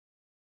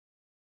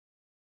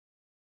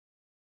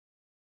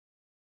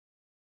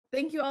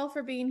Thank you all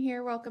for being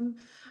here. Welcome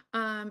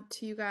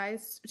to you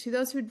guys. To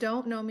those who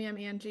don't know me, I'm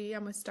Angie.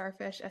 I'm with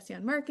Starfish SEO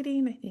and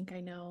Marketing. I think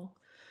I know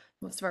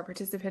most of our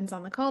participants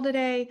on the call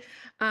today.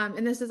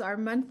 And this is our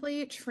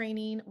monthly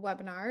training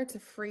webinar. It's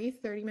a free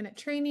 30-minute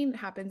training. It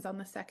happens on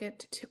the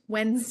second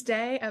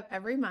Wednesday of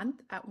every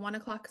month at 1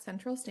 o'clock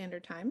Central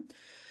Standard Time.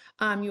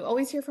 You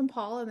always hear from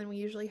Paul, and then we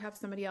usually have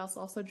somebody else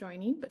also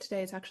joining, but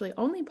today it's actually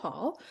only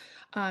Paul,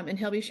 and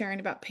he'll be sharing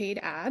about paid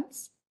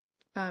ads.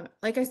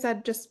 Like I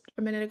said just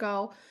a minute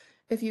ago,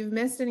 if you've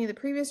missed any of the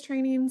previous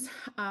trainings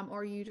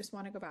or you just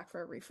want to go back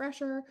for a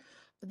refresher,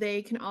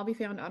 they can all be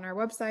found on our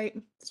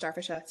website,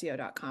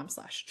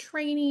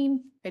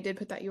 starfishseo.com/training. I did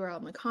put that URL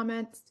in the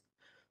comments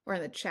or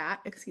in the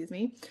chat, excuse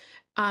me.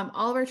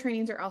 All of our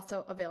trainings are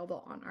also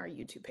available on our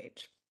YouTube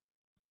page.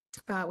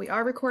 We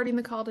are recording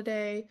the call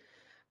today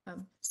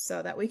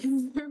so that we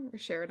can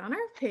share it on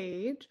our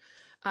page,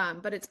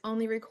 but it's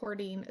only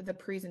recording the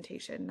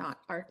presentation, not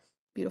our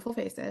beautiful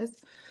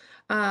faces.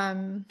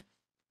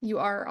 You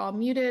are all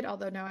muted,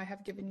 although now I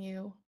have given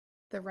you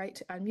the right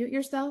to unmute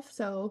yourself,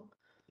 so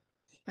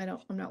I'm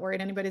not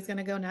worried anybody's going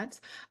to go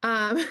nuts,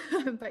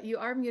 but you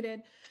are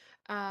muted.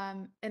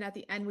 And at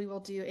the end, we will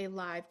do a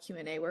live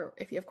Q&A where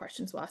if you have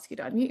questions, we'll ask you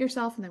to unmute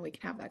yourself and then we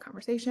can have that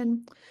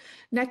conversation.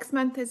 Next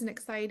month is an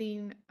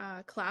exciting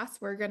class.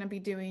 We're going to be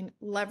doing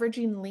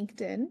leveraging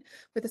LinkedIn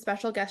with a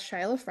special guest,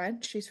 Shyla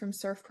French. She's from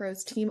Surf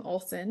Pros Team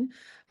Olson,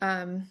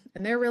 and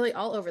they're really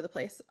all over the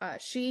place.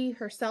 She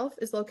herself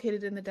is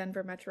located in the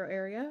Denver metro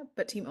area,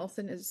 but Team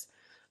Olson is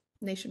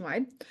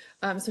nationwide.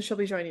 So she'll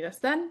be joining us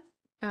then.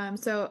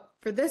 So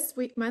for this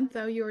month,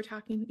 though, you're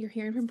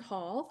hearing from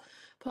Paul.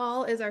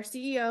 Paul is our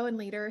CEO and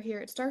leader here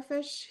at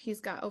Starfish.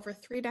 He's got over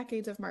 3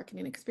 decades of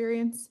marketing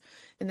experience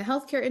in the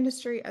healthcare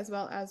industry, as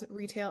well as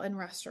retail and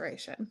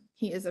restoration.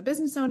 He is a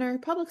business owner,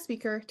 public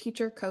speaker,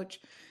 teacher, coach,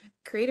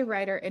 creative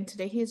writer, and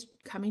today he's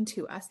coming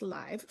to us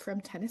live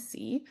from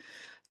Tennessee.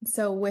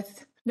 So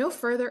with no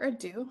further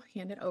ado,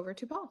 hand it over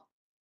to Paul.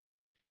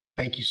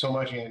 Thank you so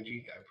much,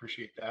 Angie. I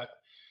appreciate that.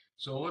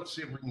 So let's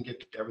see if we can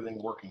get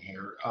everything working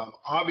here.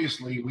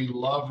 Obviously, we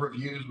love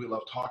reviews. We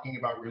love talking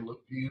about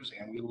reviews,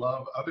 and we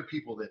love other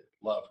people that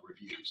love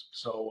reviews.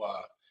 So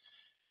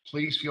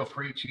please feel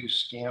free to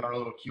scan our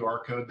little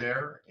QR code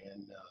there,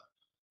 and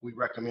we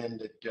recommend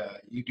that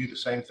you do the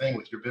same thing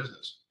with your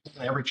business.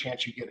 And every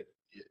chance you get it,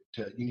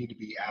 you need to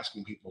be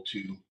asking people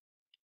to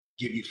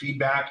give you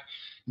feedback,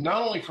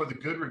 not only for the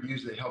good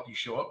reviews that help you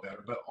show up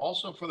better, but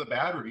also for the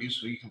bad reviews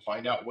so you can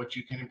find out what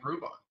you can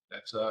improve on.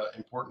 That's an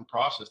important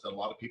process that a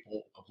lot of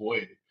people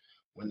avoid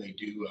when they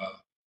do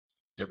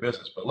their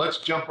business. But let's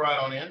jump right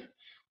on in.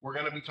 We're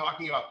going to be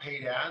talking about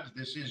paid ads.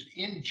 This is,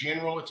 in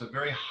general, it's a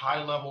very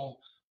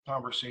high-level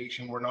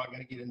conversation. We're not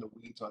going to get in the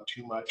weeds on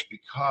too much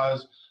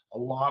because a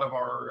lot of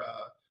our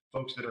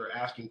folks that are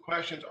asking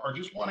questions are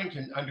just wanting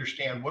to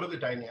understand what are the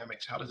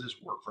dynamics, how does this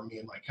work for me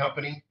and my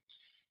company?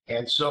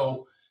 And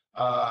so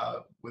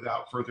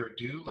without further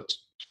ado,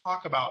 let's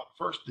talk about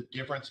first the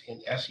difference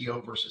in SEO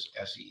versus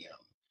SEM.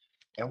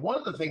 And one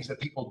of the things that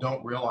people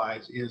don't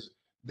realize is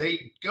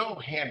they go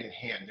hand in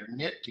hand. They're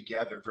knit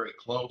together very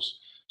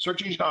close.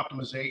 Search engine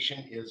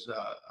optimization is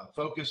a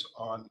focus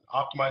on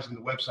optimizing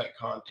the website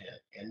content,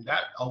 and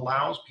that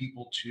allows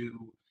people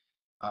to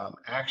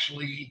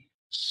actually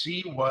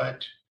see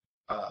what,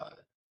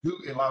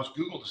 it allows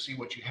Google to see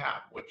what you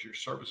have, what your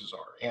services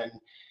are. And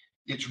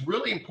it's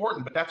really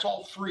important, but that's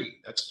all free.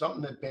 That's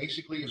something that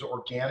basically is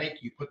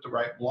organic. You put the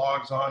right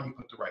blogs on, you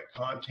put the right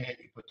content,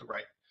 you put the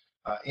right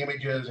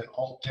images and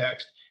alt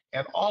text,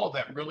 and all of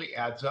that really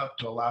adds up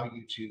to allow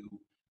you to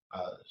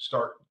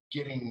start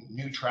getting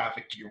new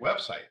traffic to your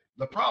website.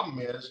 The problem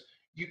is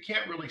you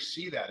can't really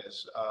see that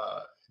as,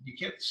 you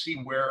can't see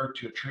where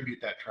to attribute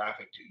that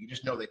traffic to. You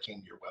just know they came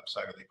to your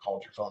website or they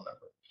called your phone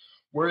number.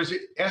 Whereas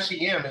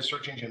SEM is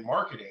search engine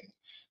marketing,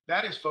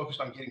 that is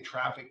focused on getting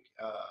traffic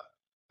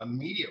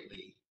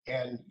immediately,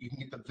 and you can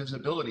get the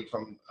visibility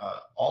from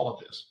all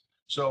of this.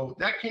 So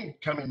that can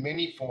come in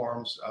many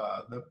forms.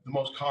 The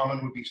most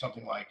common would be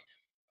something like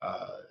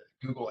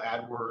Google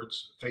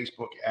AdWords,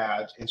 Facebook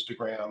ads,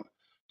 Instagram.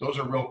 Those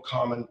are real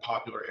common,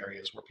 popular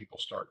areas where people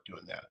start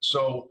doing that.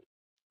 So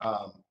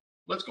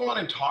let's go on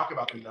and talk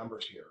about the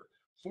numbers here.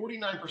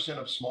 49%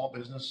 of small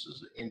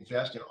businesses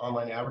invest in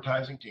online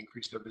advertising to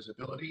increase their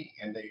visibility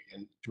and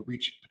to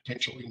reach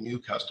potentially new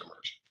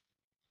customers.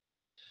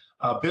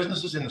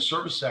 Businesses in the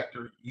service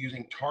sector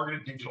using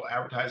targeted digital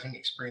advertising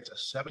experience a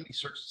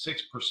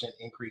 76%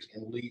 increase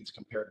in leads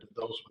compared to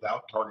those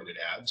without targeted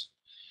ads.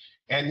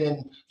 And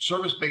then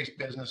service-based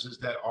businesses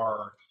that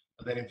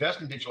invest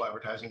in digital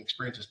advertising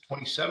experiences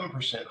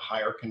 27%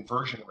 higher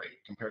conversion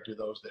rate compared to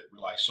those that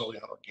rely solely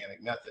on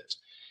organic methods.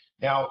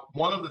 Now,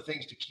 one of the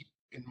things to keep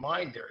in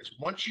mind there is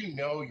once you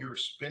know you're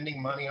spending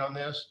money on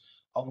this,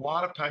 a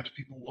lot of times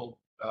people will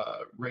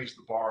raise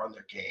the bar on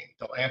their game.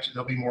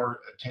 They'll be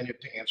more attentive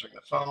to answering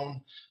the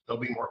phone. They'll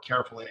be more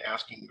careful in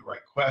asking the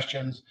right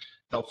questions.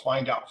 They'll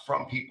find out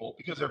from people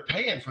because they're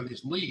paying for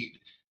this lead.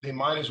 They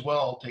might as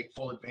well take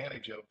full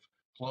advantage of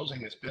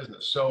closing this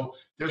business. So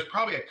there's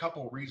probably a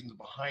couple reasons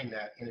behind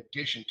that in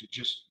addition to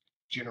just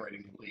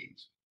generating the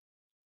leads.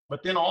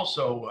 But then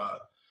also,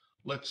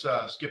 let's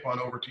skip on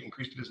over to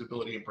increased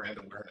visibility and brand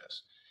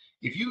awareness.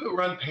 If you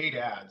run paid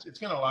ads, it's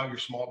going to allow your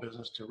small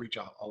business to reach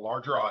a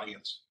larger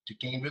audience, to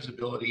gain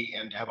visibility,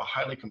 and to have a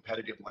highly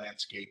competitive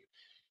landscape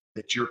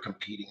that you're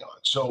competing on.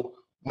 So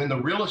when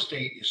the real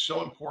estate is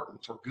so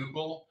important for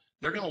Google,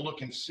 they're going to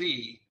look and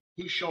see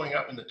who's showing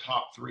up in the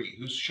top 3,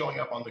 who's showing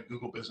up on the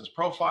Google Business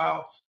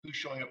Profile, who's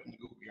showing up in the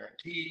Google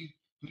Guarantee,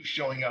 who's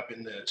showing up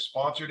in the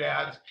sponsored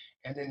ads,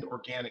 and then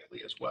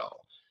organically as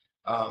well.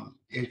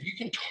 If you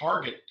can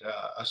target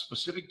a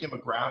specific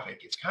demographic,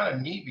 it's kind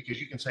of neat because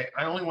you can say,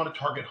 I only want to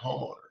target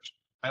homeowners.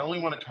 I only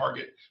want to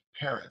target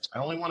parents. I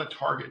only want to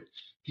target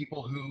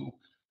people who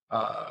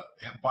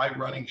buy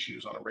running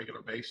shoes on a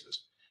regular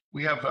basis.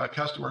 We have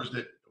customers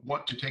that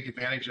want to take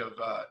advantage of,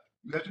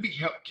 you have to be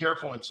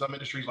careful in some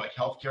industries like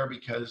healthcare,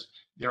 because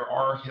there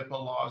are HIPAA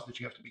laws that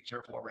you have to be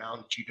careful around,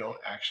 that you don't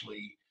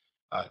actually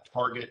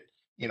target,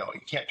 you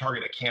can't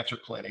target a cancer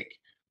clinic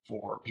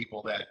for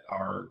people that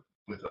are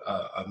with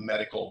a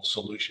medical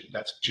solution.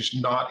 That's just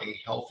not a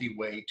healthy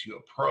way to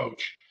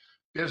approach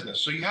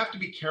business. So you have to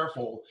be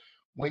careful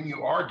when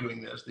you are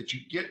doing this, that you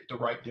get the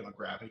right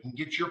demographic and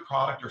get your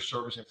product or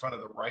service in front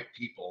of the right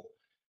people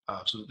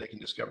so that they can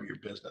discover your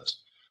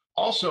business.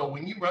 Also,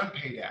 when you run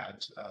paid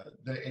ads,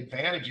 the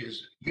advantage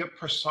is you have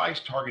precise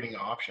targeting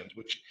options,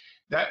 which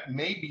that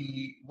may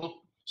be,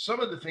 well, some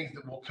of the things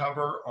that we'll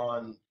cover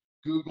on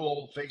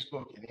Google,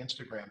 Facebook, and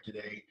Instagram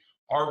today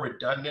are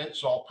redundant,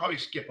 so I'll probably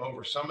skip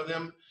over some of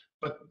them,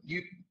 but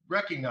you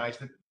recognize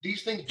that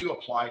these things do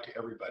apply to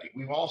everybody.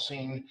 We've all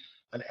seen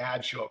an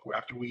ad show up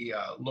after we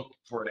look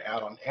for an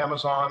ad on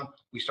Amazon.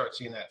 We start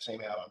seeing that same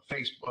ad on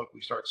Facebook.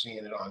 We start seeing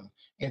it on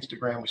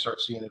Instagram. We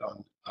start seeing it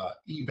on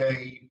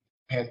eBay,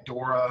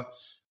 Pandora,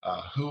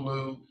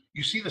 Hulu.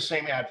 You see the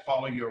same ad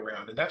follow you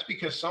around, and that's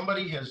because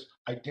somebody has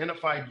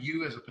identified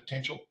you as a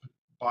potential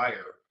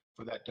buyer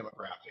for that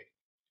demographic.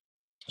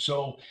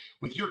 So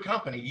with your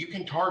company, you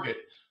can target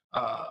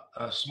as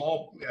a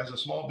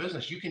small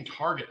business, you can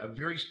target a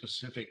very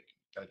specific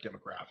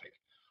demographic.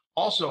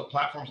 Also,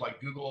 platforms like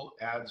Google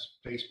Ads,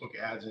 Facebook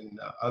Ads, and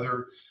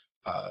other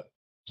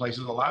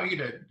places allow you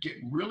to get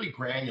really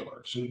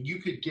granular. So you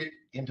could get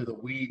into the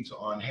weeds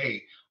on,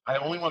 hey, I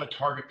only want to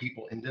target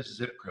people in this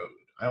zip code.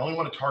 I only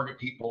want to target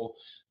people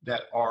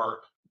that are,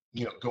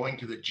 going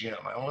to the gym.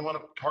 I only want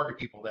to target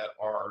people that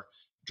are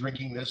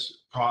drinking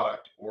this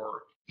product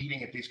or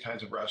eating at these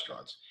kinds of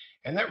restaurants.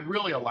 And that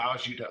really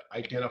allows you to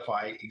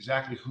identify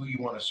exactly who you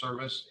want to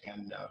service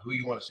and who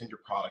you want to send your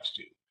products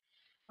to.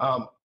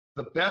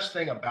 The best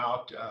thing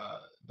about,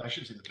 I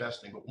shouldn't say the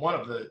best thing, but one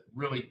of the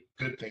really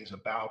good things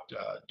about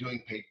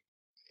doing paid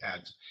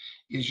ads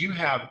is you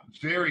have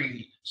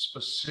very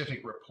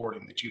specific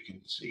reporting that you can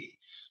see.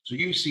 So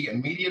you see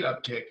immediate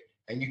uptick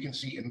and you can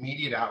see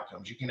immediate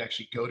outcomes. You can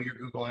actually go to your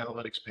Google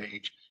Analytics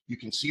page. You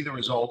can see the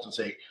results and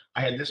say,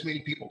 I had this many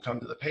people come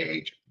to the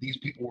page. These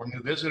people were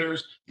new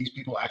visitors. These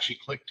people actually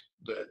clicked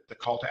the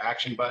call to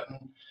action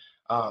button.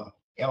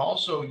 And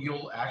also,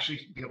 you'll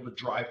actually be able to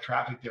drive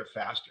traffic there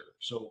faster.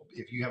 So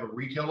if you have a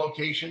retail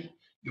location,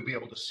 you'll be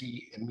able to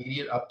see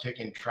immediate uptick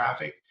in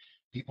traffic.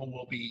 People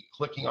will be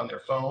clicking on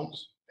their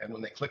phones. And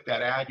when they click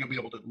that ad, you'll be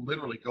able to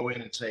literally go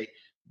in and say,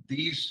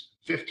 these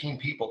 15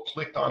 people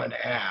clicked on an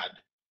ad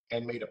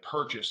and made a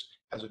purchase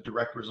as a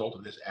direct result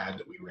of this ad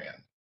that we ran.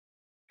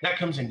 That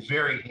comes in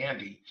very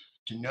handy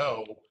to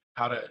know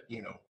how to,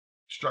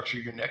 structure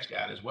your next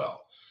ad as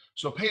well.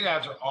 So paid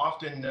ads are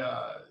often,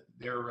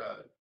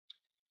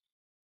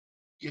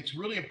 it's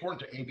really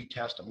important to A/B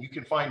test them. You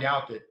can find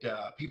out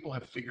that people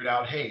have figured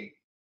out, hey,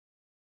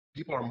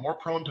 people are more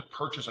prone to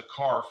purchase a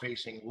car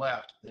facing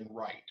left than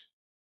right.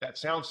 That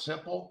sounds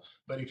simple,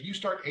 but if you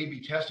start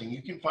A/B testing,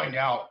 you can find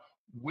out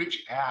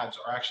which ads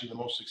are actually the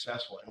most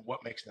successful and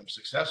what makes them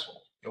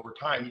successful. Over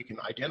time, you can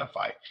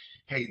identify,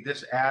 hey,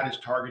 this ad is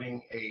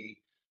targeting a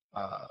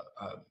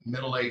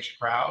middle-aged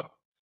crowd.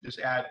 This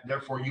ad,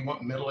 therefore, you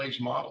want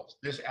middle-aged models.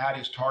 This ad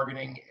is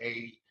targeting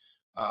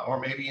or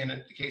maybe in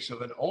the case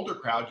of an older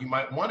crowd, you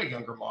might want a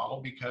younger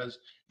model because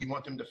you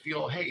want them to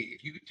feel, hey,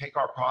 if you take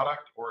our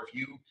product or if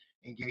you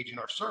engage in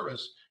our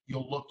service,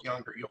 you'll look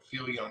younger, you'll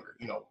feel younger.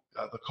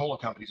 The cola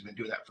company's been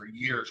doing that for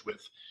years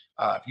with,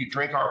 if you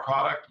drink our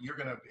product, you're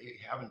going to be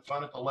having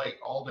fun at the lake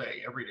all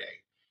day, every day.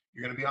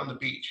 You're going to be on the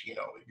beach, you're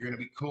going to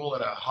be cool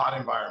in a hot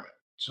environment.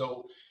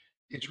 So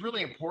it's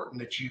really important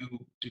that you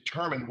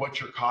determine what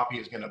your copy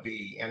is going to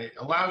be, and it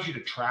allows you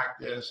to track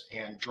this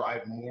and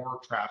drive more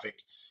traffic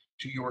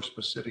to your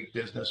specific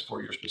business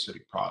for your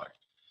specific product.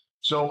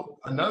 So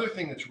another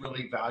thing that's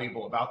really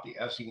valuable about the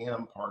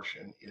SEM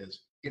portion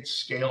is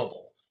it's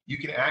scalable. You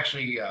can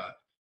actually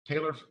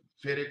tailor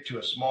fit it to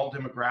a small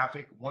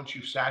demographic. Once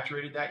you've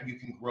saturated that, you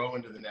can grow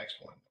into the next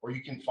one. Or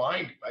you can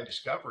find by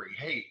discovery,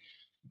 hey,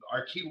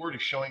 our keyword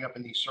is showing up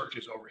in these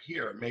searches over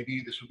here.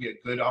 Maybe this would be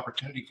a good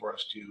opportunity for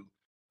us to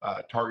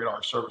target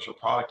our service or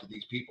product to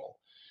these people.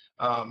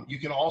 You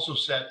can also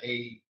set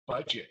a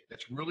budget.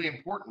 That's really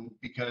important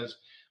because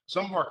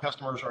some of our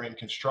customers are in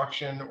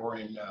construction or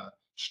in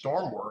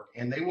storm work,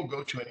 and they will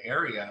go to an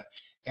area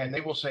and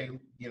they will say,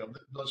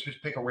 let's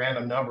just pick a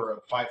random number of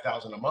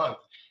 5,000 a month,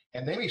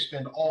 and they may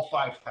spend all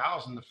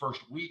 5,000 the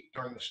first week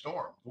during the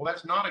storm. Well,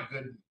 that's not a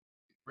good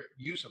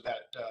use of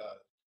that,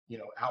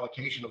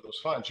 allocation of those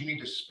funds. You need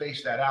to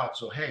space that out.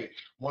 So, hey,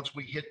 once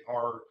we hit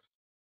our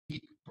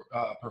peak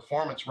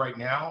performance right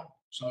now,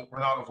 so that we're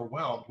not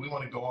overwhelmed, we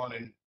want to go on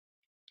and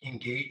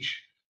engage,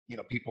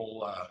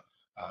 people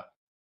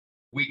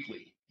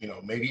weekly,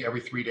 maybe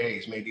every 3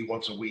 days, maybe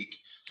once a week.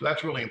 So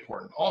that's really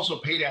important. Also,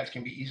 paid ads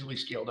can be easily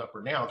scaled up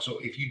or down. So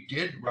if you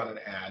did run an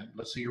ad,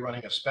 let's say you're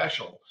running a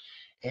special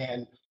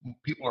and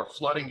people are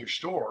flooding your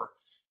store,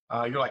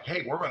 you're like,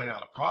 hey, we're running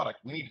out of product.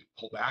 We need to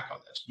pull back on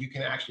this. You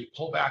can actually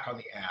pull back on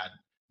the ad,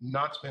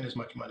 not spend as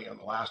much money on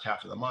the last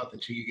half of the month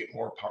until you get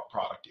more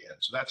product in.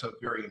 So that's a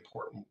very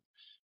important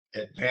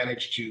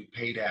advantage to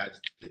paid ads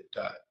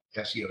that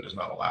SEO does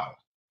not allow.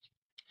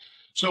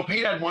 So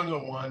paid ad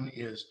 101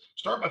 is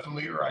start by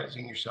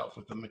familiarizing yourself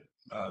with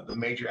the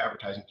major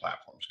advertising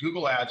platforms.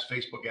 Google ads,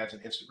 Facebook ads,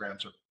 and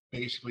Instagrams are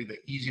basically the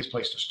easiest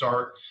place to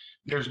start.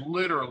 There's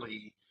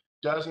literally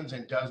dozens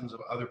and dozens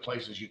of other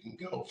places you can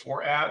go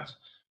for ads,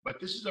 but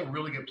this is a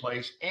really good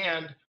place.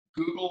 And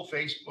Google,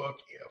 Facebook,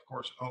 of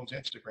course, owns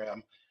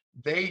Instagram.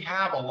 They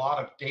have a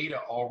lot of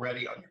data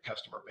already on your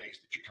customer base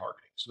that you're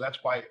targeting. So that's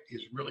why it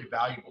is really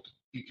valuable to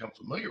become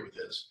familiar with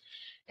this.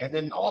 And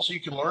then also you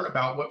can learn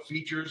about what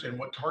features and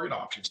what target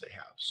options they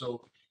have.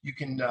 So you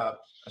can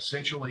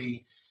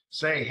essentially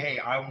say, hey,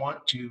 I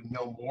want to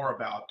know more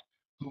about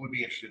who would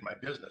be interested in my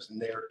business,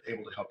 and they're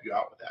able to help you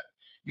out with that.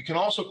 You can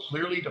also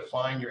clearly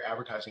define your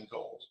advertising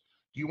goals.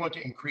 Do you want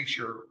to increase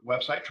your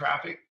website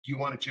traffic? Do you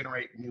want to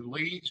generate new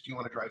leads? Do you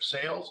want to drive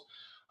sales?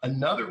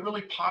 Another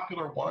really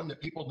popular one that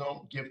people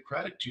don't give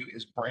credit to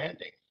is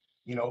branding.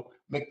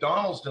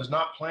 McDonald's does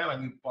not plan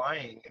on you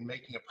buying and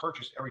making a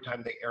purchase every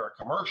time they air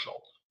a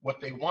commercial. What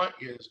they want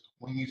is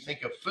when you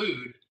think of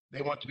food,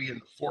 they want to be in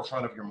the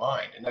forefront of your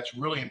mind. And that's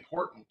really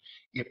important.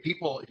 If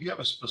you have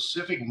a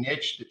specific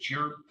niche that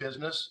your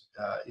business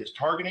is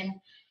targeting,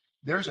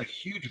 there's a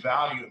huge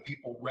value in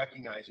people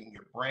recognizing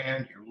your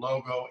brand, your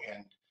logo,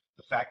 and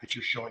the fact that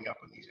you're showing up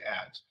in these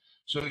ads.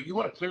 So you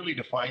want to clearly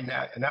define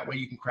that, and that way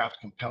you can craft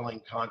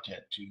compelling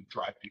content to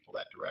drive people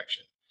that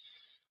direction.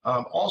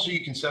 Also,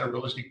 you can set a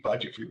realistic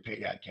budget for your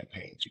paid ad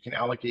campaigns. You can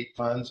allocate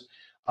funds.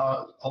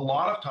 A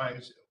lot of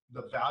times,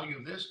 the value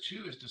of this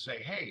too is to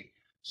say, hey,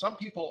 some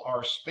people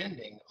are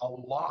spending a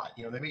lot.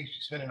 They may be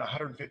spending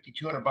 150,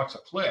 200 bucks a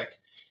click.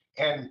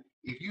 And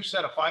if you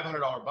set a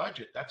 $500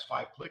 budget, that's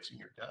 5 clicks and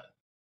you're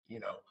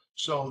done.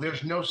 So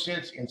there's no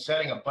sense in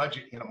setting a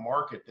budget in a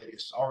market that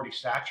is already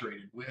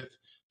saturated with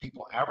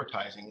people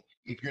advertising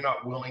if you're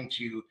not willing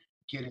to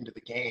get into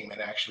the game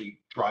and actually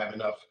drive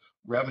enough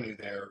revenue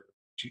there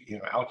to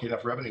allocate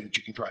enough revenue that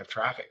you can drive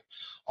traffic.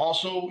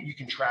 Also, you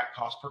can track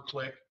cost per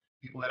click,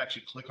 people that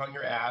actually click on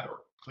your ad or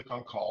click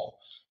on call,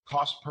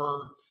 cost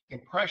per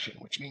impression,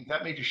 which means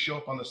that may just show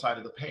up on the side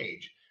of the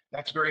page.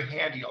 That's very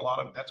handy.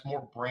 That's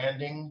more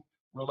branding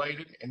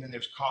related. And then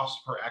there's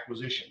cost per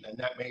acquisition, and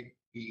that may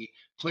be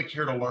click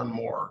here to learn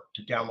more,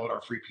 to download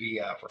our free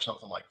PDF or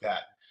something like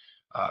that.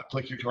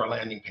 Click here to our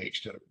landing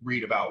page to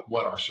read about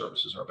what our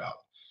services are about.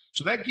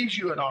 So that gives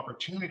you an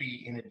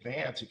opportunity in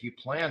advance, if you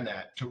plan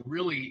that, to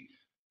really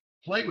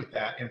play with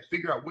that and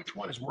figure out which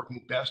one is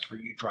working best for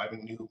you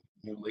driving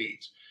new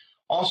leads.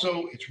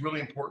 Also, it's really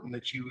important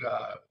that you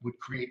would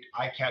create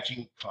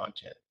eye-catching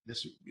content.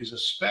 This is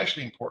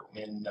especially important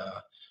in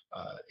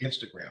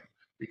Instagram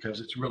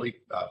because it's really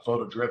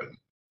photo-driven.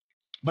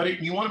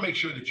 But you want to make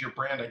sure that your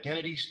brand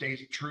identity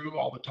stays true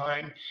all the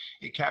time.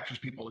 It captures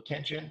people's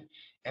attention.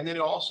 And then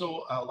it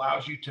also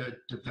allows you to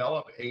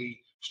develop a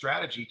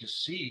strategy to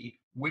see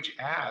which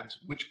ads,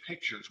 which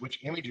pictures,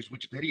 which images,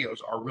 which videos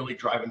are really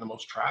driving the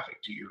most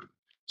traffic to your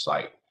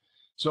site.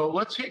 So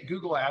let's hit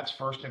Google Ads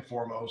first and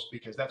foremost,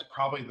 because that's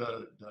probably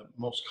the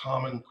most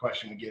common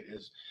question we get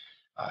is,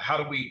 how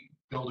do we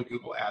build a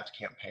Google Ads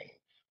campaign?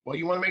 Well,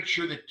 you want to make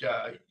sure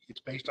that it's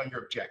based on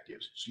your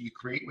objectives. So you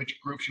create which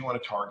groups you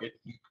want to target,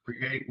 you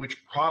create which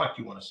product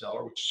you want to sell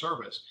or which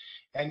service,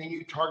 and then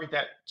you target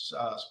that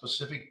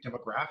specific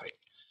demographic.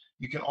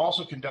 You can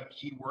also conduct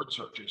keyword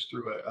searches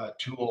through a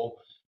tool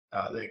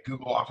that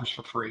Google offers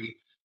for free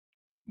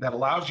that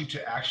allows you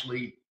to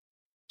actually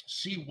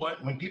see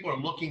when people are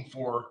looking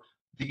for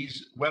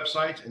these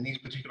websites and these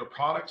particular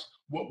products,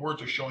 what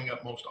words are showing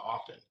up most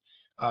often.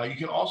 You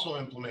can also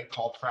implement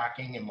call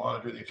tracking and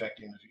monitor the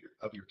effectiveness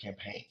of your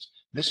campaigns.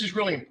 This is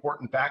really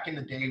important. Back in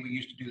the day, we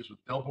used to do this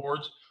with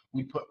billboards.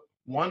 We put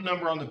one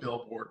number on the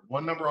billboard,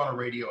 one number on a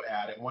radio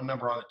ad, and one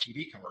number on a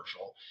TV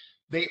commercial.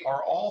 They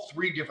are all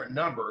 3 different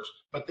numbers,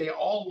 but they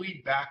all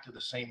lead back to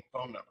the same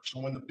phone number. So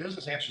when the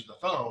business answers the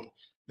phone,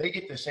 they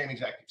get the same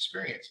exact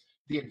experience.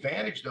 The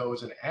advantage, though,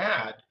 is an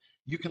ad.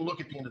 You can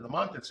look at the end of the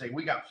month and say,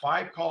 we got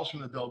 5 calls from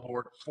the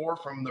billboard, 4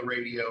 from the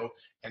radio,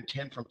 and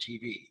 10 from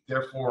TV.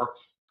 Therefore,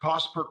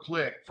 cost per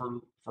click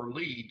for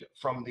lead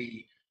from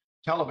the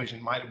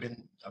television might have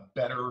been a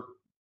better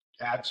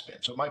ad spend.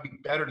 So it might be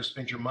better to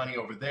spend your money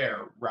over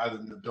there rather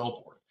than the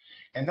billboard.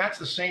 And that's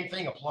the same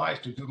thing applies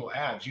to Google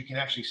Ads. You can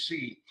actually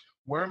see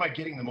where am I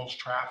getting the most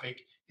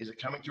traffic? Is it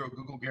coming through a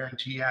Google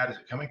guarantee ad? Is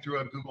it coming through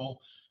a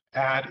Google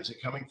ad? Is it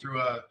coming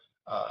through a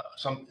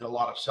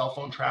lot of cell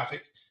phone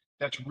traffic?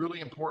 That's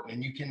really important,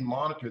 and you can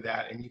monitor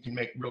that, and you can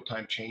make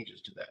real-time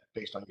changes to that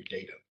based on your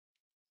data.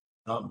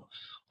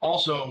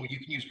 Also, you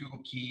can use Google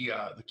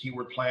the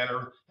keyword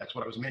planner. That's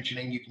what I was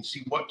mentioning. You can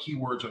see what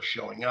keywords are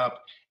showing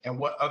up and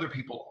what other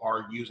people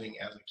are using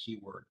as a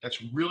keyword.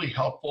 That's really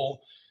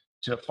helpful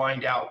to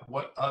find out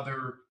what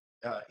other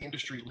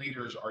industry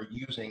leaders are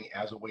using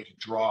as a way to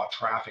draw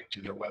traffic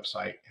to their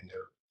website and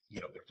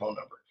their phone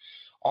number.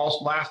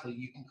 Also, lastly,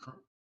 you can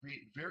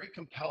create very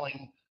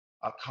compelling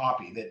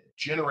copy that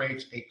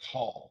generates a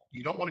call.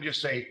 You don't want to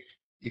just say,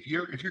 if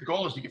your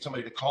goal is to get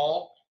somebody to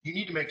call, you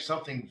need to make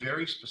something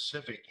very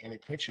specific and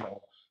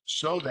intentional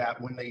so that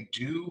when they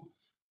do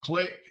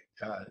click,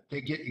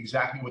 they get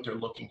exactly what they're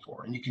looking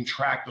for. And you can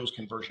track those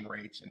conversion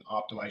rates and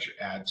optimize your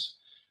ads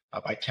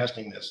by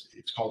testing this.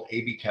 It's called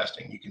A/B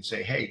testing. You can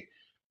say, hey,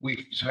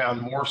 we've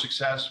found more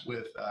success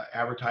with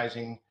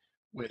advertising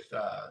with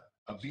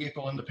a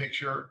vehicle in the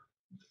picture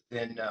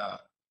than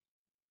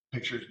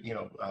pictures,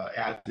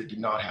 ads that did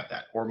not have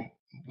that. Or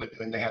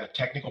when they had a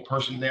technical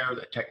person there,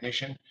 the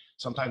technician,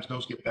 sometimes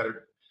those get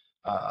better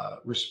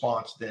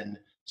response than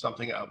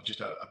something of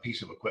just a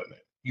piece of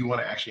equipment. You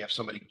want to actually have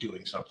somebody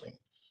doing something.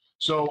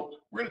 So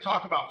we're going to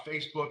talk about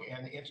Facebook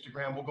and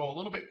Instagram. We'll go a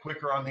little bit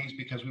quicker on these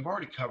because we've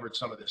already covered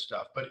some of this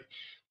stuff. But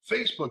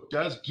Facebook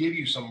does give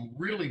you some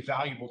really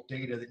valuable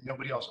data that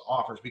nobody else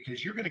offers,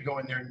 because you're going to go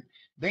in there and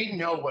they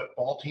know what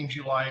ball teams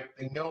you like.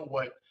 They know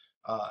what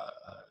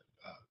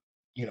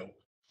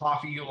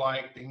coffee you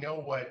like. They know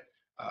what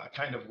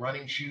kind of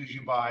running shoes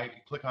you buy. If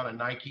you click on a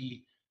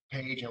Nike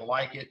page and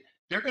like it,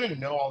 they're going to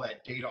know all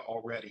that data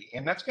already,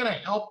 and that's going to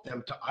help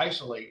them to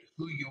isolate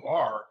who you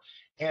are.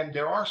 And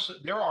there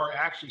are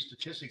actually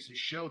statistics that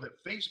show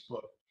that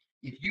Facebook,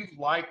 if you've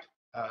liked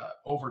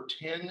over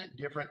 10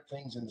 different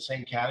things in the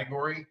same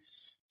category,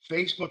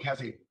 Facebook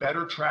has a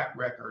better track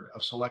record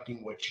of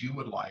selecting what you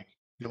would like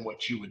than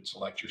what you would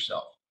select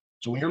yourself.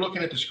 So when you're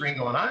looking at the screen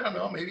going, I don't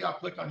know, maybe I'll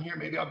click on here,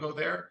 maybe I'll go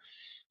there,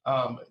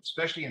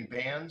 especially in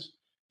bands,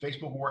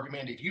 Facebook will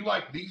recommend, if you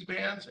like these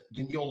bands,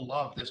 then you'll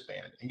love this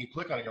band. And you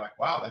click on it, you're like,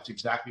 wow, that's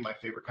exactly my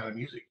favorite kind of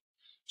music.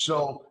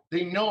 So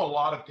they know a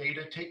lot of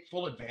data. Take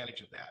full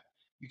advantage of that.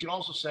 You can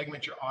also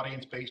segment your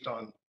audience based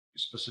on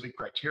specific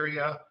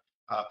criteria,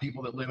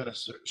 people that live in a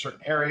certain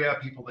area,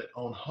 people that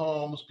own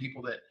homes,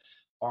 people that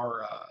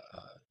are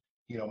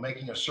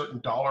making a certain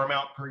dollar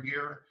amount per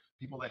year,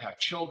 people that have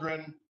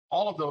children.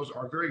 All of those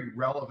are very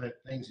relevant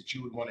things that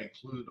you would want to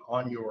include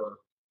on your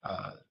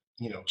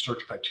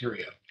search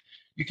criteria.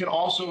 You can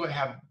also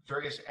have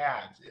various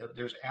ads.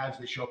 There's ads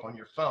that show up on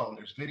your phone.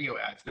 There's video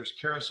ads. There's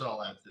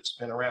carousel ads that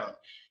spin around.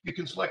 You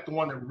can select the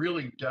one that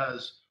really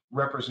does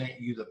represent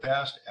you the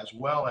best, as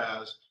well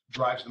as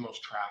drives the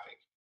most traffic.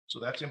 So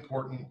that's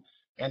important.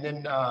 And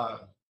then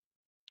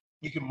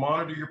you can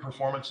monitor your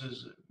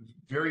performances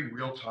very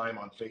real time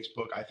on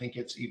Facebook. I think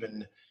it's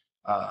even,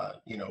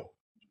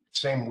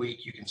 same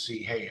week you can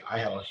see, hey, I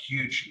had a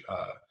huge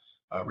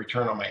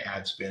return on my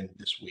ad spend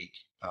this week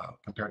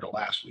compared to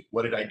last week.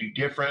 What did I do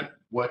different?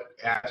 What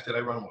ads did I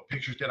run? What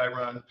pictures did I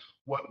run?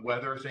 What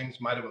weather things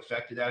might have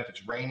affected that? If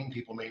it's raining,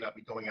 people may not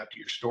be going out to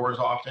your stores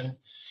often.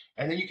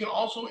 And then you can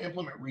also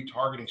implement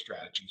retargeting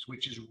strategies,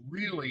 which is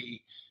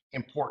really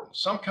important.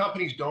 Some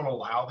companies don't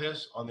allow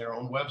this on their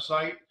own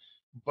website,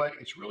 but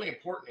it's really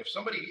important. If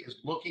somebody is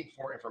looking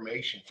for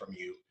information from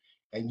you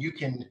and you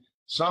can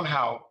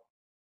somehow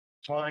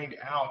find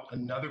out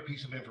another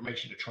piece of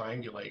information to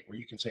triangulate, where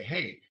you can say,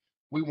 hey,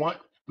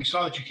 we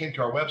saw that you came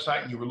to our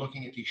website and you were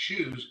looking at these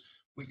shoes.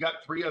 We've got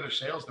 3 other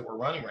sales that we're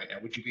running right now.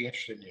 Would you be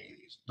interested in any of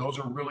these? Those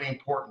are really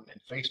important,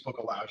 and Facebook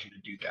allows you to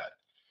do that.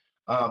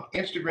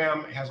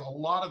 Instagram has a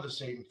lot of the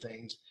same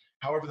things.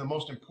 However, the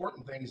most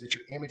important thing is that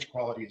your image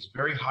quality is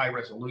very high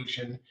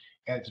resolution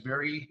and it's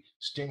very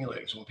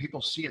stimulating. So when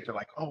people see it, they're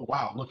like, oh,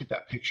 wow, look at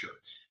that picture.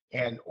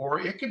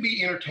 Or it could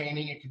be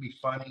entertaining. It could be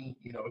funny.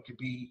 It could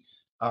be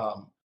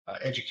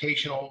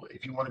educational.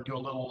 If you want to do a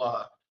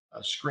little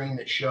screen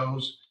that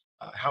shows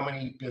how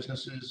many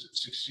businesses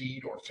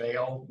succeed or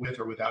fail with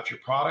or without your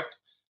product,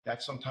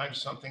 that's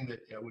sometimes something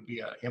that would be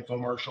an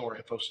infomercial or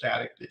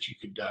infostatic that you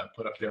could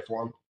put up there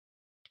for them.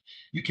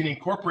 You can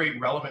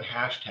incorporate relevant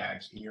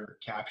hashtags in your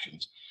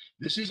captions.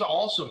 This is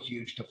also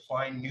huge to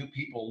find new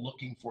people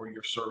looking for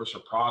your service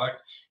or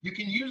product. You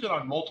can use it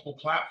on multiple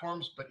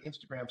platforms, but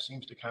Instagram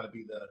seems to kind of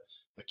be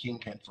the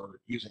kingpin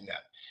for using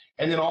that.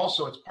 And then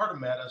also it's part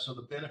of Meta, so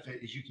the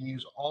benefit is you can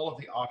use all of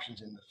the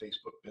options in the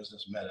Facebook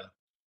business Meta,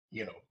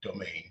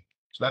 domain.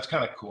 So that's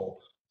kind of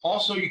cool.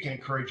 Also, you can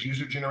encourage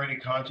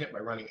user-generated content by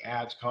running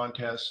ads,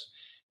 contests,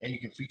 and you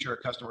can feature a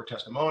customer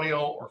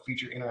testimonial or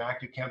feature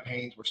interactive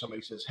campaigns where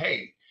somebody says,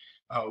 hey,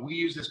 we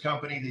use this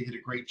company, they did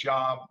a great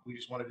job. We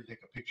just wanted to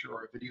take a picture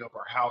or a video of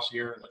our house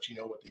here and let you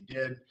know what they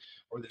did,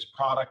 or this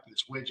product,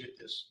 this widget,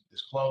 this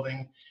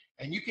clothing.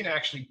 And you can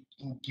actually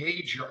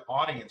engage your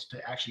audience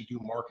to actually do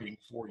marketing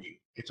for you.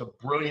 It's a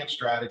brilliant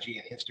strategy,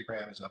 and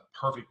Instagram is a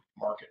perfect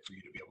market for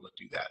you to be able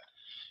to do that.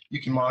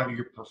 You can monitor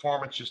your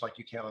performance just like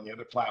you can on the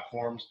other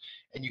platforms,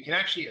 and you can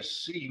actually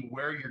see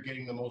where you're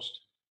getting the most,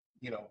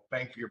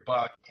 bang for your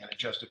buck and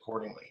adjust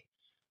accordingly.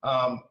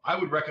 I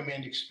would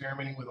recommend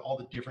experimenting with all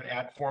the different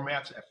ad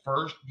formats at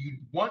first. You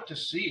want to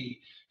see,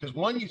 because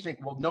one, you think,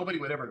 well, nobody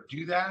would ever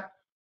do that.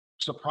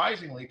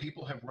 Surprisingly,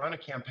 people have run a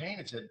campaign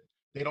and said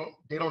they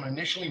don't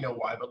initially know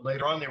why, but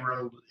later on they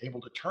were able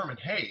to determine,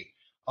 hey,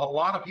 a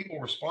lot of people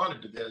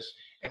responded to this,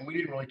 and we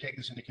didn't really take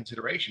this into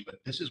consideration, but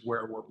this is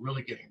where we're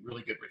really getting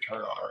really good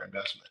return on our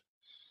investment.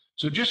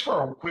 So just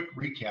for a quick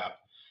recap,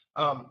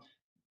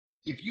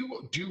 if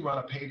you do run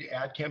a paid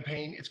ad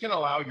campaign, it's going to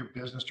allow your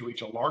business to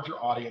reach a larger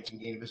audience and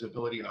gain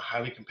visibility in a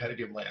highly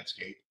competitive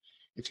landscape.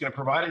 It's going to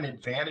provide an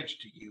advantage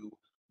to you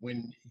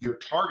when you're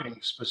targeting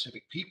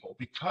specific people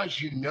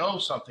because you know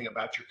something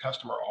about your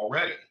customer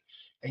already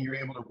and you're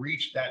able to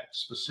reach that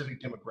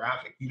specific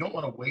demographic. You don't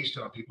want to waste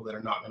it on people that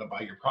are not going to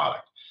buy your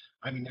product.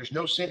 I mean, there's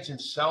no sense in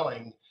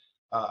selling.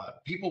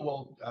 People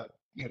will,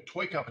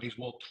 toy companies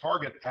will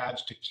target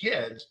ads to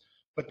kids,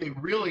 but they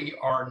really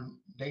are,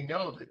 they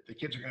know that the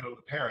kids are going to go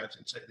to the parents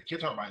and say the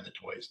kids aren't buying the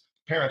toys,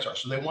 the parents are.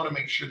 So they want to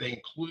make sure they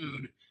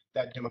include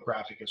that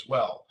demographic as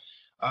well.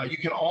 You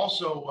can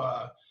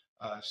also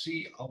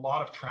see a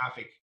lot of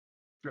traffic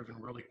driven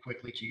really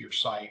quickly to your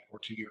site or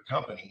to your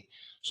company.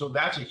 So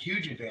that's a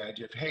huge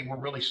advantage. If, hey, we're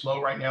really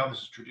slow right now,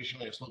 this is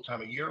traditionally a slow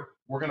time of year,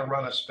 we're going to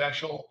run a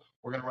special,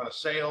 we're going to run a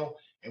sale,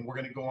 and we're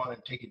going to go on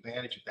and take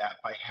advantage of that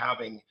by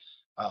having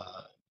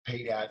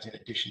paid ads in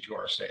addition to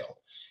our sale.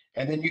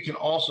 And then you can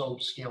also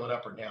scale it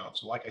up or down.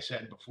 So like I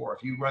said before,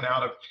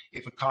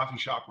 if a coffee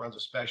shop runs a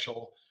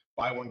special,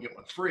 buy one, get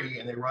one free,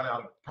 and they run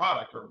out of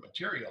product or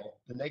material,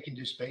 then they can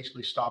just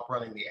basically stop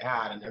running the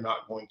ad and they're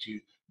not going to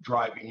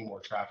drive any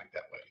more traffic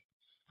that way.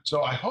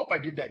 So I hope I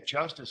did that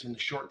justice in the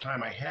short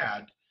time I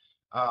had.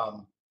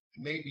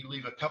 Maybe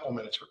leave a couple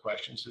minutes for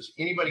questions. Does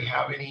anybody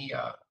have any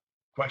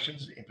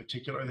questions in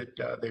particular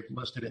that they've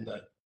listed in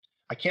the,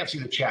 I can't see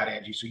the chat,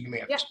 Angie, so you may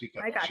have to speak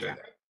up. I gotcha.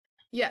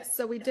 Yes,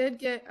 so we did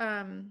get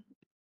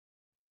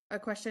a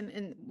question,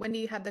 and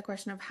Wendy had the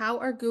question of how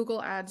are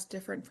Google ads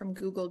different from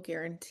Google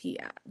guarantee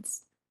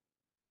ads?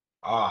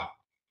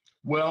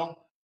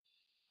 Well,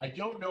 I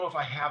don't know if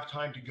I have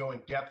time to go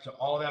in depth to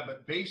all of that,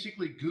 but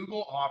basically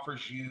Google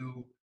offers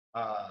you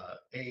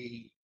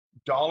a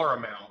dollar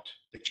amount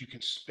that you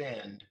can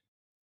spend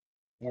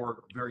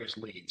for various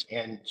leads.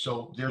 And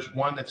so there's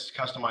one that's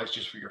customized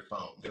just for your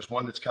phone. There's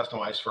one that's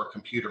customized for a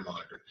computer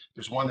monitor.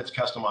 There's one that's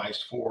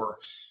customized for,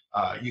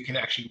 you can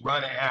actually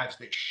run ads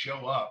that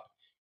show up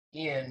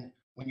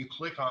when you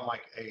click on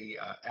like a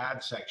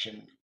ad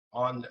section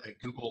on a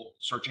Google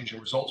search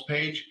engine results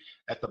page.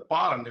 At the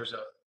bottom, there's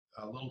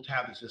a little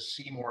tab that says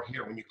see more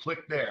here. When you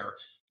click there,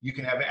 you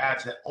can have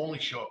ads that only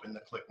show up in the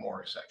click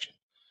more section.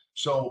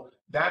 So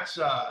that's,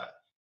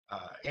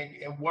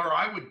 and where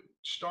I would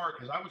start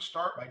is I would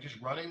start by just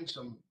running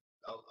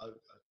a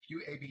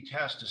few A/B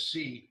tests to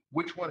see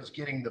which one is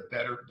getting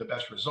the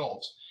best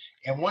results.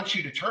 And once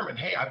you determine,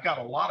 hey, I've got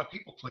a lot of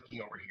people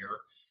clicking over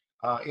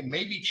here, it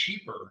may be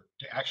cheaper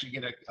to actually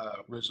get a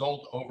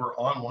result over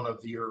on one of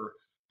your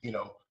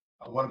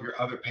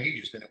other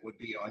pages than it would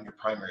be on your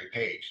primary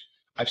page.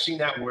 I've seen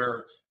that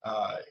where,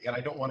 and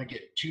I don't want to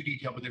get too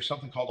detailed, but there's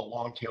something called a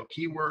long tail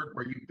keyword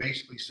where you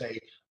basically say,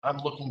 I'm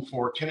looking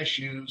for tennis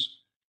shoes.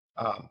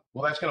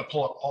 Well, that's going to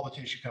pull up all the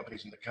tennis shoe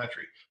companies in the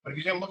country. But if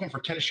you say I'm looking for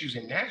tennis shoes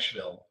in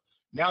Nashville,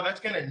 now that's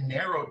going to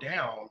narrow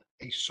down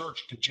a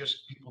search to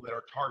just people that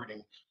are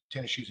targeting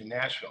tennis shoes in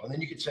Nashville. And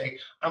then you could say,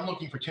 I'm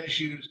looking for tennis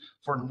shoes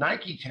for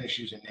Nike tennis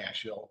shoes in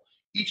Nashville.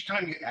 Each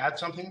time you add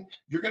something,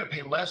 you're going to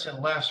pay less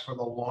and less for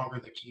the longer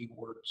the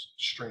keywords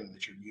string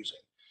that you're using.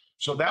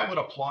 So that would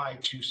apply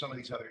to some of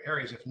these other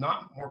areas. If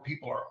not more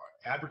people are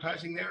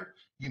advertising there,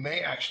 you may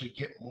actually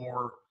get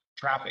more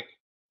traffic.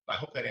 I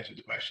hope that answered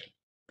the question.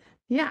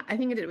 Yeah, I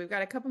think it did. We've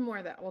got a couple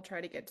more that we'll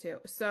try to get to.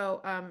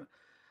 So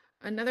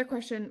another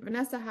question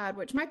Vanessa had,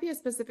 which might be a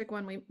specific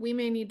one, we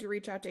may need to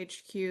reach out to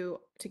HQ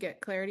to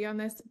get clarity on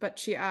this, but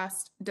she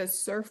asked,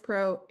 does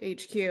SurfPro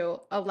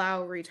HQ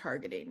allow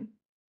retargeting?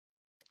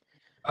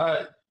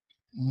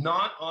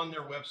 Not on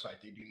their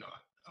website, they do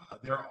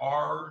not. There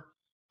are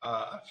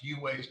a few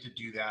ways to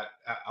do that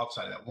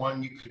outside of that.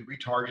 One, you could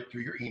retarget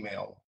through your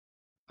email.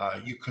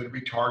 You could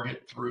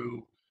retarget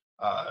through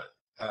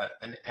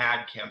an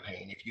ad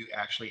campaign. If you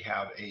actually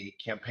have a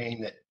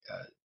campaign that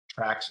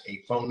tracks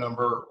a phone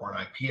number or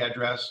an IP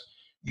address,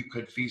 you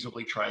could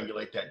feasibly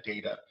triangulate that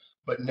data.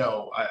 But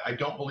no, I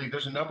don't believe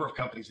there's a number of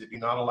companies that do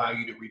not allow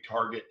you to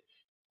retarget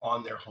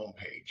on their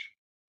homepage.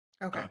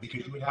 Okay.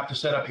 Because you would have to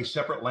set up a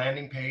separate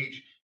landing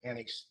page and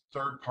a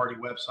third-party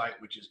website,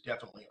 which is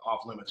definitely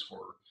off limits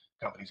for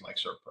companies like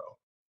SurfPro.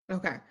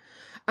 Okay.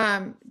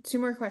 Two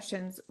more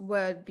questions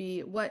would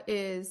be, what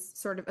is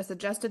sort of a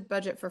suggested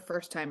budget for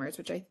first timers,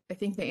 which I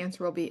think the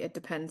answer will be, it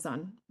depends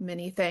on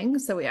many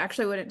things. So we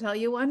actually wouldn't tell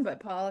you one, but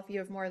Paul, if you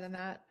have more than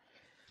that.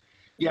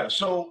 Yeah,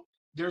 so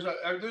there's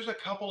a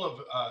couple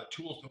of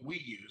tools that we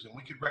use, and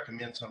we could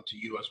recommend some to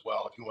you as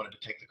well if you wanted to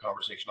take the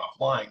conversation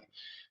offline,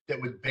 that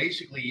would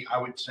basically,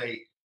 I would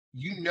say,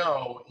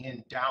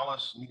 in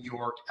Dallas, New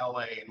York,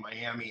 LA, and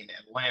Miami, and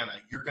Atlanta,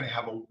 you're going to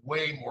have a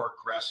way more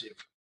aggressive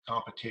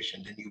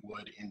competition than you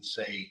would in,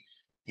 say,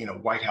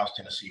 White House,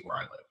 Tennessee, where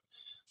I live.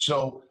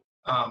 So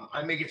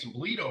I may get some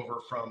bleed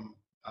over from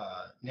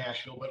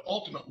Nashville, but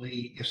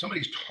ultimately, if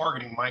somebody's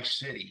targeting my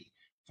city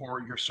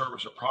for your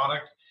service or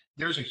product,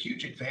 there's a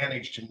huge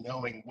advantage to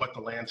knowing what the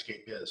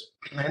landscape is.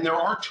 And there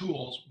are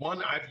tools.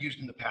 One I've used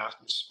in the past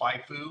is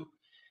SpyFu.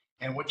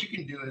 And what you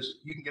can do is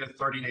you can get a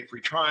 30-day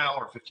free trial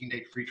or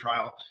 15-day free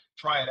trial,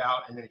 try it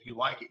out. And then if you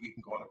like it, you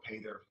can go on and pay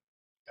their,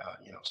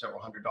 several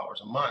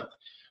 $100s a month.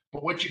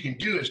 But what you can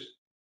do is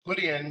put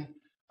in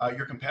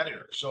your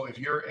competitor. So if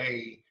you're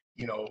a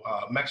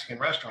Mexican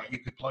restaurant, you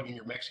could plug in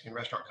your Mexican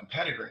restaurant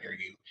competitor near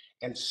you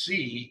and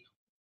see,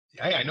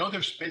 hey, I know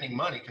they're spending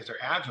money because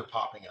their ads are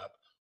popping up.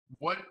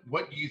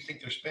 What do you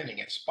think they're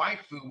spending? And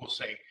SpyFu will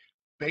say,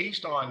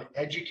 based on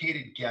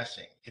educated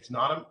guessing, it's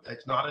not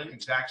an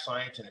exact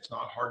science and it's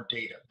not hard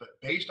data, but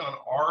based on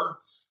our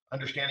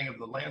understanding of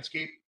the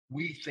landscape,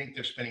 we think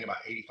they're spending about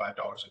 $85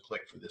 a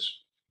click for this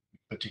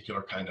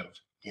particular kind of,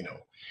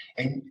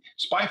 and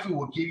SpyFu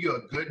will give you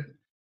a good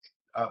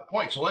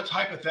point. So let's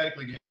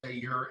hypothetically just say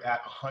you're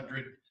at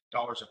 $100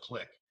 a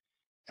click.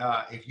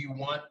 If you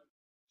want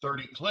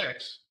 30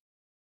 clicks,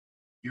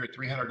 you're at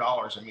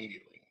 $300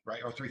 immediately,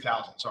 right? Or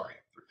 $3,000, sorry,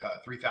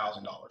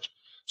 $3,000.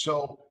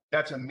 So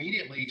that's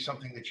immediately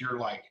something that you're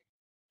like,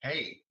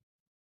 hey,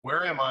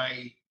 where am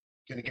I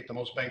going to get the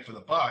most bang for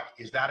the buck?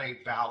 Is that a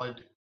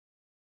valid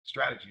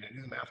strategy? Did I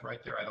do the math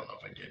right there? I don't know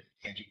if I did.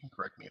 Angie can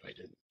correct me if I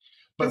didn't.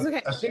 But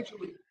okay.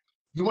 Essentially,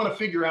 you want to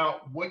figure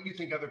out what you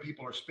think other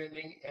people are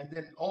spending, and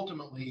then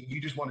ultimately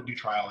you just want to do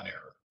trial and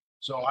error.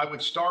 So I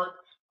would start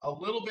a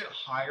little bit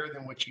higher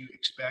than what you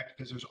expect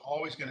because there's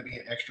always going to be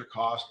an extra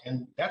cost.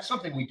 And that's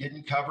something we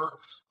didn't cover.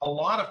 A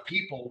lot of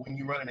people, when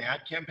you run an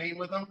ad campaign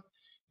with them,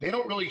 they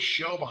don't really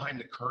show behind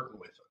the curtain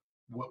with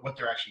them what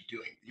they're actually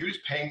doing. You're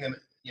just paying them,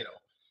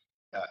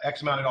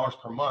 X amount of dollars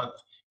per month.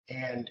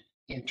 And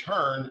in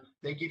turn,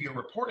 they give you a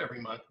report every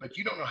month, but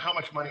you don't know how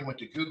much money went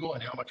to Google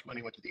and how much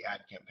money went to the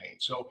ad campaign.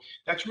 So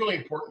that's really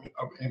important,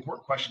 an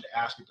important question to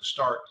ask at the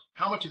start.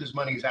 How much of this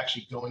money is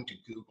actually going to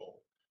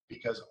Google?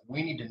 Because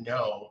we need to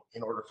know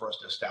in order for us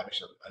to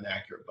establish an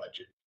accurate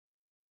budget.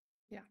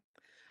 Yeah.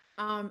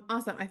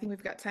 Awesome. I think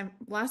we've got time.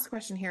 Last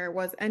question here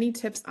was any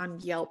tips on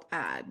Yelp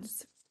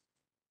ads?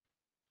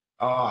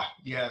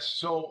 Yes.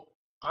 So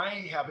I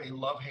have a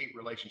love-hate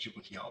relationship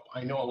with Yelp.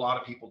 I know a lot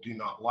of people do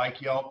not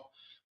like Yelp,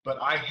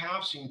 but I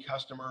have seen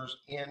customers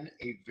in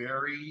a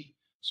very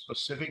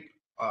specific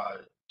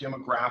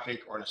demographic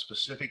or in a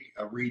specific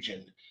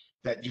region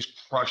that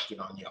just crushed it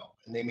on Yelp,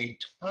 and they made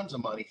tons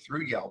of money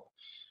through Yelp.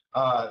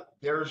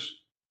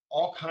 There's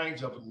all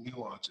kinds of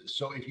nuances.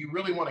 So if you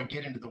really want to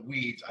get into the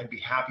weeds, I'd be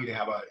happy to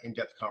have an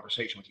in-depth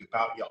conversation with you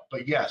about Yelp.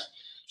 But yes,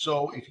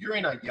 so if you're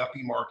in a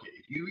yuppie market,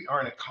 if you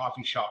are in a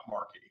coffee shop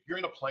market, if you're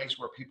in a place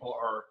where people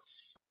are,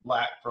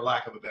 for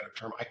lack of a better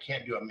term, I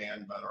can't do a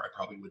man bun, or I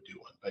probably would do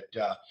one.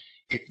 But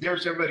if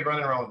there's everybody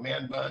running around with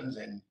man buns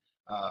and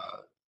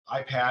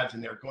iPads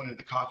and they're going into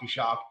the coffee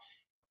shop,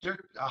 there's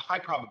a high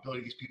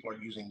probability these people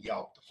are using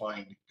Yelp to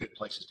find good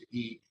places to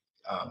eat.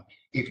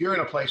 If you're in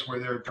a place where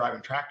they're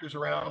driving tractors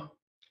around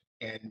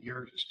and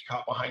you're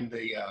caught behind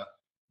the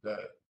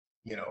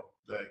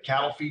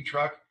cattle feed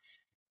truck,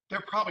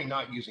 they're probably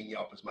not using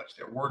Yelp as much.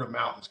 Their word of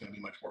mouth is going to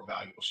be much more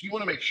valuable. So you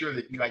want to make sure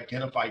that you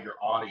identify your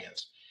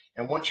audience.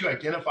 And once you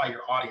identify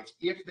your audience,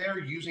 if they're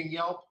using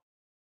Yelp,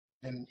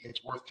 then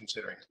it's worth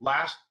considering.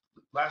 Last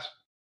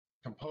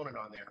component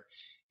on there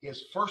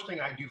is, first thing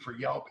I do for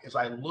Yelp is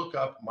I look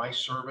up my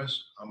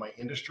service on my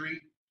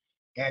industry.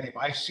 And if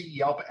I see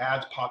Yelp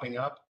ads popping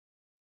up,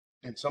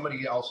 then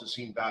somebody else has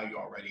seen value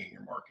already in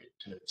your market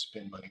to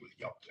spend money with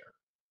Yelp there.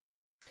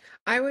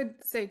 I would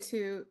say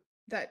too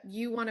that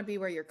you want to be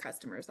where your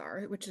customers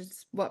are, which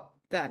is what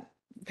that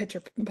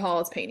picture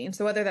Paul is painting.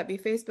 So whether that be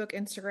Facebook,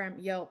 Instagram,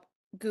 Yelp,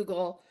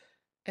 Google,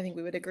 I think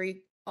we would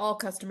agree all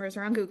customers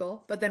are on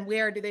Google, but then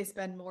where do they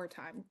spend more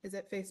time? Is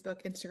it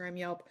Facebook, Instagram,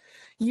 Yelp?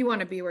 You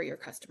want to be where your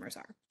customers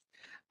are.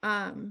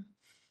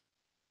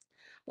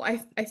 Well,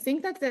 I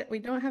think that's it. We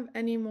don't have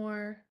any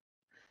more.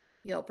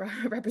 Yelp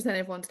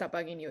representative won't stop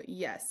bugging you.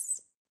 Yes,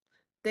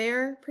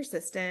 they're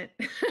persistent.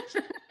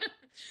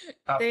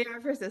 They are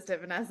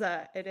persistent,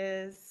 Vanessa. It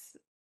is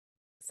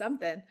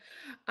something.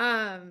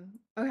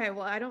 Okay,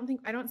 well, I don't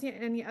see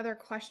any other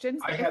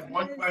questions. I had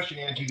one question,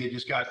 Angie, that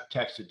just got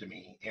texted to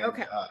me, and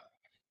okay.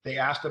 They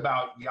asked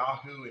about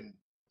Yahoo and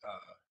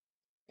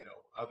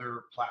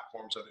other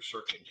platforms, other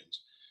search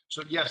engines.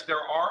 So yes,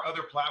 there are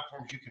other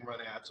platforms you can run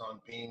ads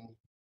on, being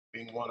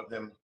one of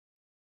them.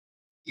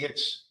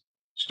 It's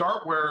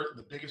start where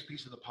the biggest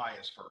piece of the pie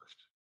is first,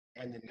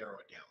 and then narrow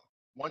it down.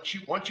 Once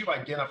you've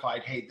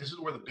identified, hey, this is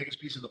where the biggest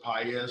piece of the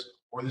pie is,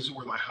 or this is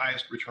where my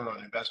highest return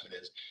on investment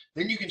is,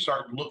 then you can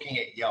start looking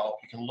at Yelp.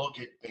 You can look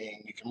at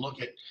Bing. You can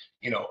look at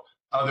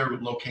other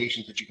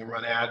locations that you can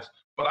run ads.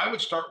 But I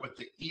would start with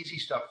the easy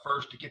stuff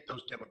first to get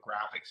those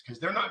demographics, because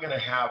they're not going to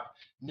have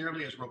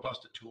nearly as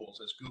robust a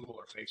tools as Google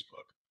or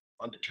Facebook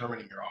on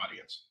determining your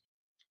audience.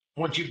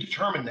 Once you've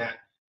determined that,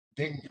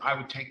 then I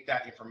would take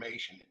that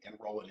information and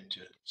roll it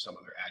into some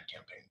other ad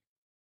campaign.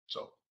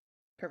 So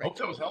Perfect. hope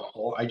that was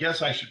helpful. I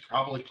guess I should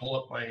probably pull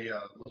up my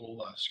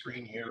little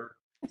screen here.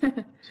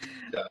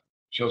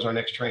 Shows our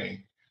next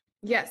training.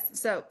 Yes,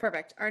 so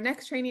perfect. Our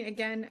next training,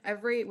 again,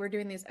 we're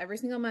doing these every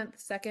single month,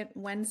 second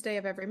Wednesday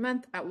of every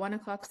month at 1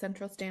 o'clock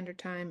Central Standard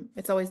Time.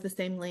 It's always the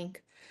same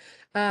link.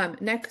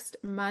 Next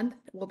month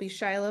will be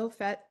Shiloh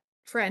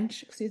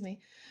French, excuse me.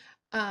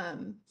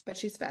 But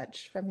she's Veg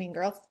from Mean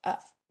Girls.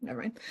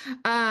 Never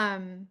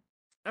mind.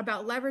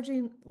 About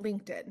leveraging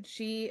LinkedIn.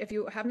 If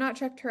you have not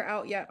checked her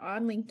out yet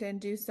on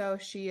LinkedIn, do so.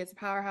 She is a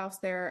powerhouse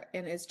there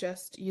and is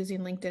just using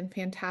LinkedIn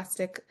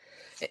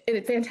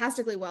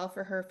fantastically well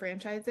for her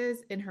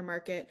franchises in her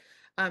market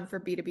for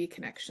B2B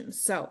connections.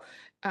 So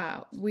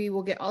we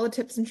will get all the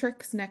tips and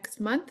tricks next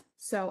month.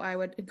 So I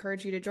would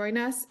encourage you to join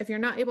us. If you're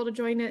not able to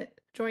join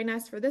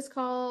us for this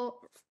call,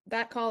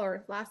 that call,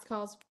 or last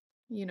calls,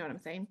 you know what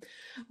I'm saying.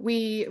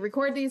 We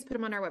record these, put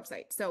them on our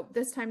website. So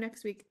this time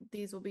next week,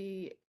 it'll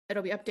be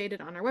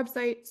updated on our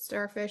website,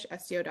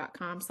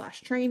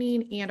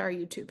 starfishseo.com/training, and our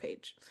YouTube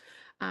page.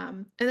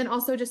 And then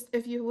also, just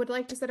if you would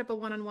like to set up a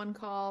one-on-one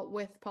call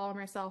with Paul and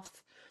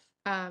myself,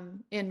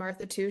 and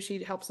Martha too,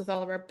 she helps with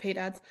all of our paid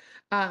ads.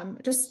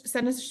 Just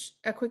send us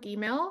a quick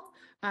email.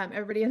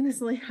 Everybody on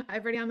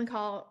the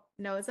call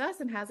knows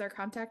us and has our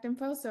contact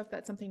info. So if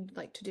that's something you'd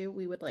like to do,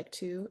 we would like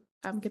to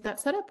get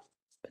that set up.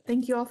 But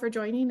thank you all for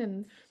joining,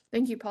 and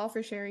thank you, Paul,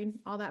 for sharing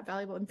all that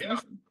valuable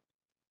information. Yeah.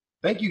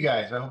 Thank you,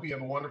 guys. I hope you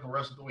have a wonderful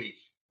rest of the week.